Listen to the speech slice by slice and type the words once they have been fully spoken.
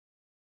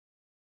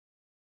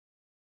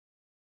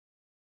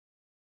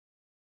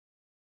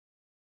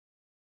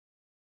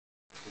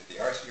is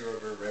the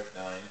RCROVER Rev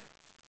 9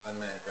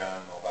 Unmanned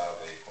Ground Mobile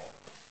Vehicle,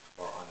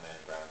 or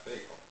Unmanned Ground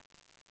Vehicle.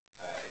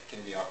 It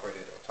can be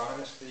operated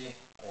autonomously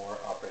or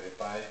operated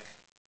by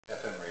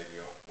FM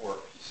radio or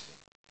PC.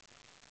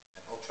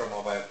 An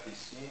ultra-mobile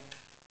PC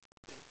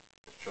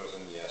has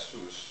chosen the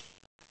ASUS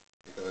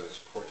because of its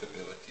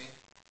portability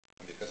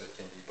and because it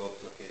can be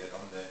both located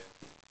on the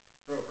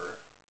rover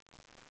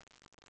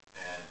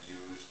and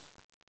used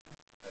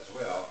as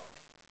well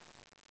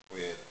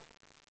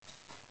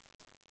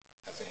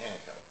as a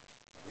handheld.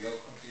 Wheel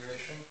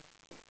configuration,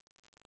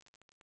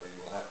 where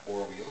you will have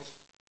 4 wheels,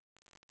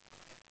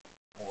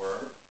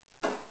 or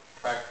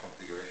track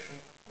configuration,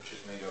 which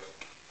is made of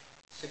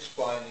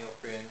 6-ply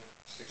neoprene,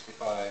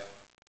 65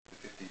 to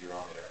 50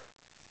 durometer.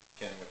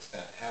 Can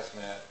withstand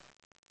hazmat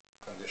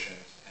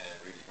conditions and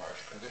really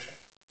harsh conditions.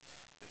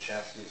 The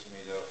chassis is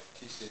made of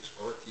T6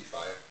 or T5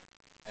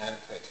 and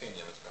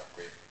titanium as an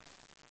upgrade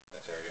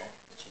material.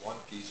 It's one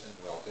piece and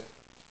welded,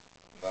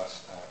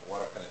 thus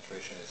water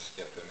penetration is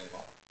kept to a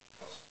minimum.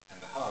 And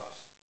the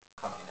hubs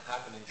come in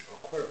 1/2 inch or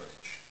 1/4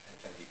 inch and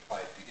can be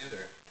plied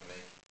together to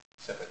make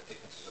separate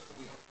thicknesses of the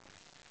wheel.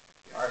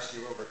 The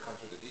RCROVER comes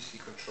with a DC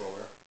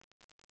controller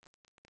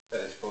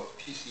that is both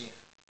PC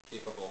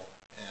capable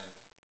and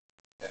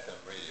FM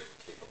radio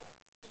capable.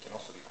 It can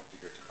also be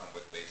configured to come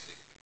with basic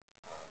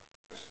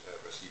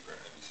receiver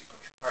and DC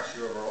control.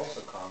 RCROVER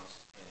also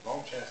comes in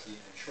long chassis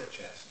and short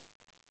chassis.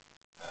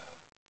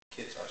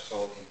 Kits are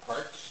sold in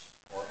parts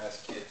or as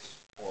kits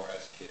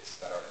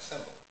that are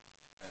assembled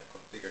and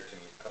configured to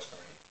meet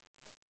customer needs.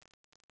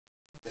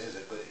 This is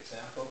a good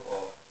example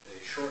of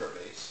a shorter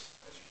base,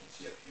 as you can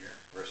see up here,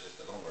 versus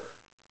the longer.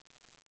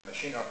 The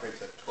machine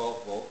operates at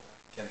 12 volt,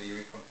 can be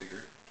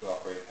reconfigured to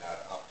operate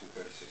at up to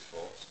 36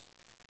 volts.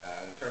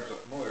 In terms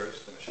of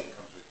motors, the machine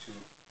comes with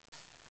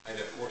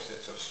either 4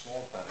 sets of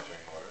small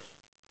planetary motors,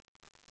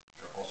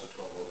 which are also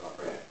 12 volt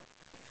operated,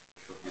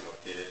 which will be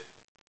located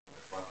in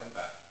the front and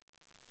back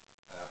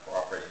for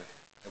operating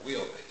a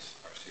wheelbase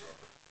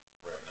RCROVER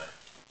Rev 9.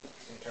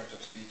 In terms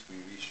of speeds, we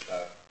reached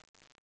about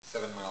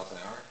 7 miles an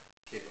hour,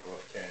 capable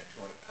of carrying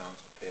 200 pounds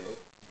of payload,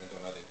 even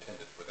though not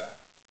intended for that.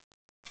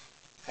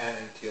 Pan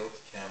and tilt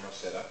camera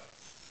setup.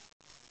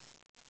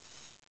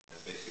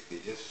 And basically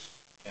this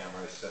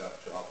camera is set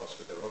up to help us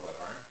with the robot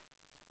arm.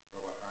 The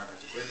robot arm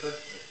has a gripper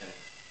that can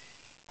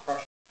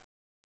crush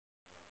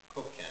a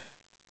Coke can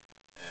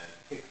and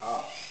pick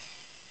up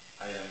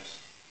items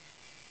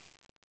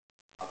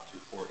up to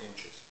 4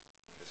 inches.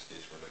 In this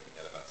case, we're looking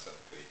at about 7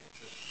 to 8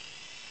 inches.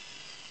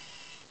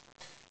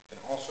 And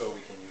also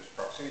we can use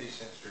proximity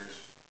sensors,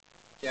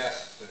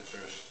 gas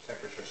sensors,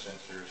 temperature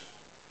sensors,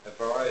 a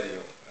variety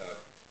of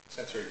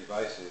sensory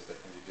devices that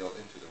can be built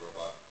into the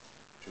robot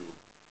to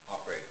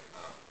operate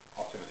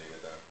optimally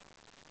with an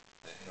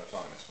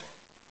autonomous mode,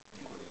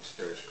 including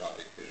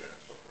stereoscopic vision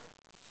and so forth.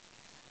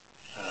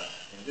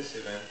 In this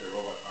event, the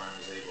robot arm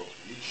is able to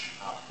reach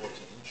out 14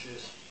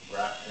 inches,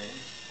 grab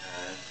things,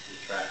 and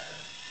retract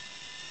them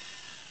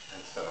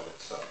and settle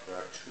itself. There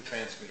are 2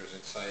 transmitters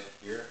inside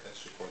here that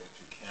support the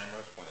 2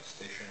 cameras. One is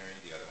stationary,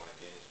 the other one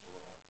again is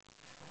movable.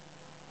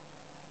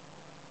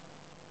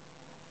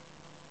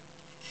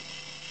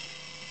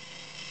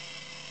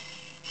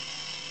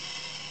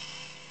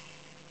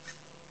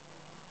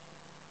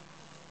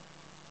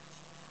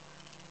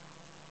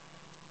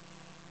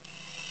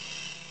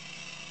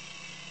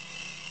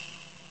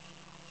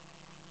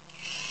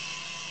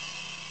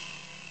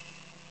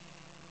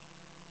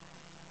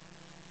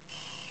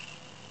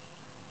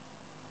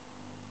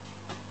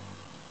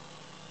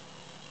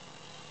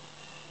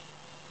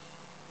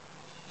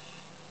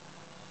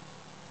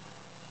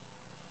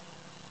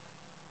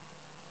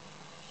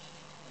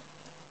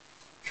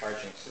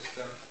 Charging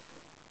system,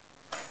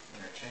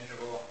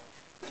 interchangeable.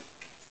 It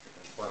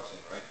plugs in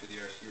right to the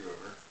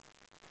RCROVER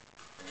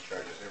and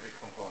charges every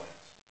component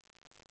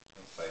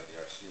inside the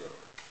RCROVER.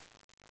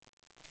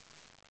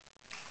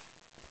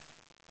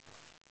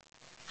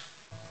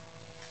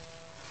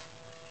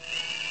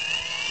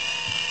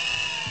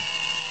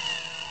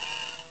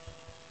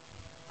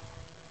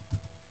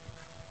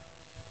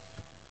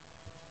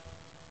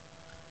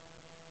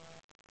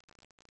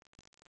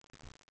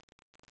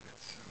 That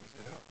sums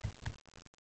it up.